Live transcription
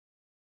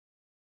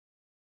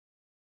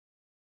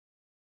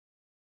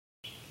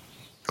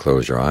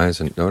close your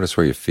eyes and notice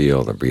where you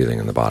feel the breathing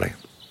in the body.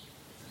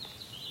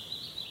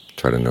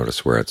 Try to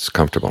notice where it's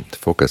comfortable.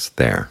 Focus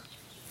there,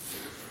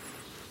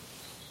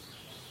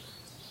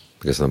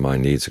 because the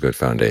mind needs a good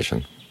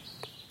foundation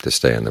to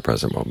stay in the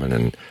present moment,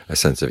 and a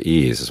sense of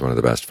ease is one of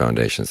the best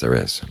foundations there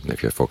is.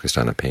 If you're focused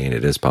on a pain,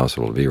 it is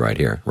possible to be right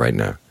here, right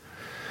now.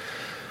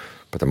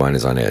 But the mind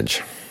is on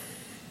edge,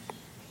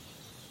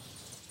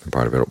 and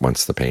part of it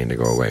wants the pain to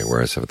go away,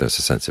 whereas if there's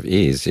a sense of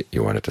ease,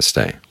 you want it to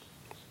stay.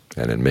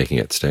 And in making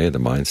it stay, the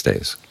mind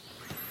stays.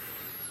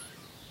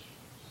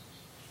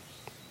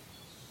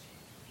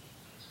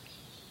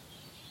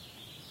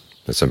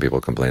 But some people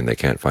complain they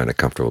can't find a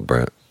comfortable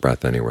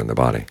breath anywhere in the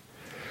body.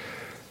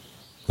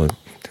 Well,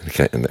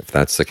 and if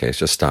that's the case,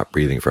 just stop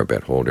breathing for a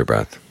bit, hold your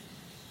breath,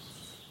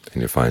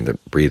 and you find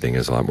that breathing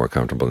is a lot more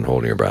comfortable than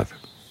holding your breath.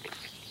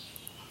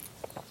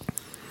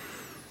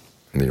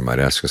 And then you might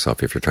ask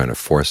yourself, if you're trying to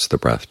force the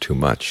breath too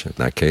much, in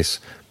that case,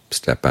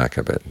 step back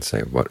a bit and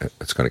say, "What?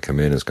 It's going to come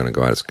in, it's going to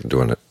go out, it's going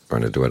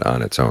to do it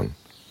on its own.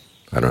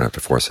 I don't have to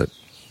force it."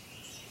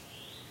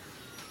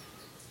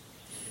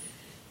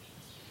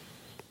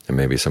 And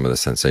maybe some of the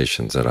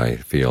sensations that I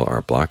feel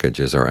are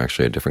blockages are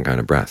actually a different kind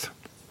of breath.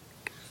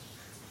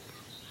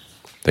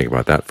 Think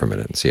about that for a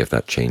minute and see if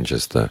that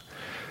changes the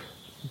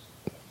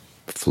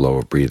flow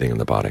of breathing in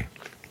the body.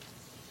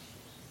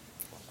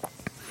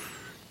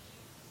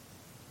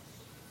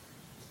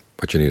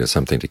 What you need is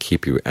something to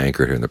keep you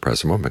anchored here in the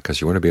present moment, because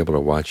you want to be able to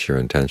watch your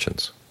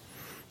intentions,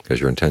 because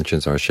your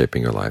intentions are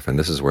shaping your life, and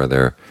this is where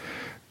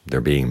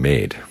they're being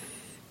made.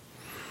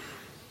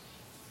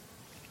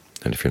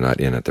 And if you're not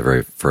in at the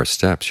very first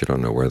steps, you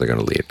don't know where they're going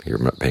to lead. You're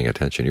not paying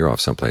attention. You're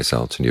off someplace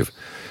else, and you've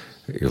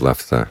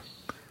left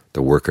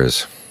the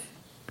workers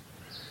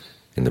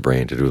in the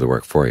brain to do the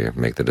work for you,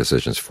 make the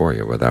decisions for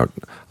you, without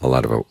a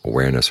lot of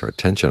awareness or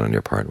attention on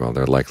your part. Well,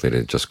 they're likely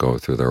to just go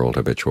through their old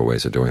habitual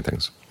ways of doing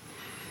things.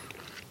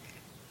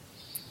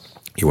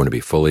 You want to be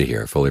fully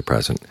here, fully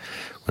present.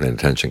 When an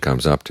intention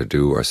comes up to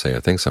do or say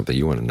or think something,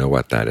 you want to know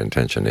what that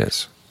intention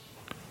is.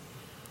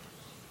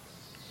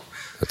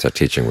 That's that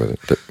teaching where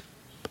the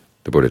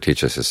Buddha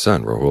teaches his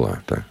son,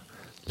 Rahula, to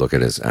look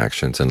at his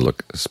actions and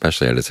look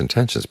especially at his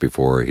intentions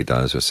before he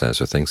does or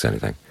says or thinks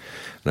anything.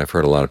 And I've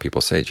heard a lot of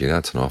people say, "Gee,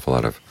 that's an awful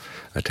lot of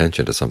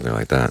attention to something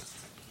like that.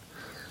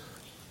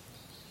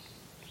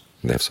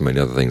 And they have so many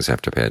other things they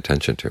have to pay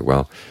attention to."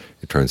 Well,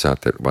 it turns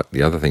out that what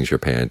the other things you're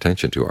paying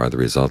attention to are the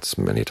results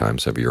many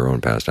times of your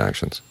own past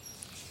actions.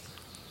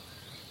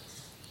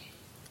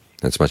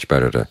 It's much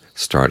better to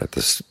start at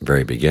this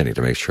very beginning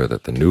to make sure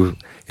that the new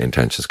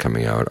intentions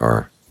coming out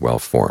are well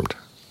formed.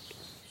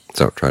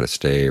 So try to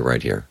stay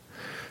right here.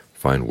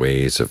 Find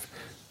ways of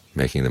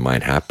making the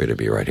mind happy to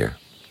be right here,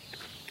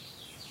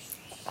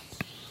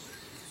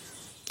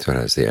 so it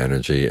has the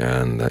energy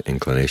and the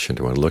inclination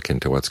to want to look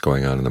into what's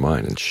going on in the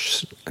mind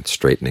and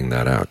straightening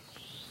that out.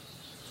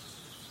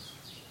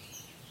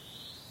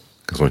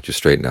 Because once you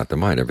straighten out the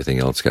mind, everything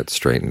else gets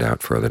straightened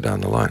out further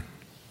down the line.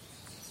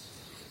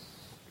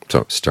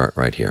 So start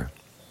right here.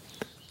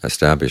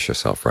 Establish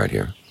yourself right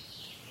here.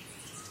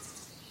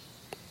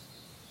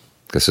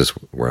 This is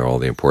where all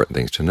the important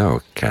things to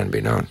know can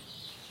be known.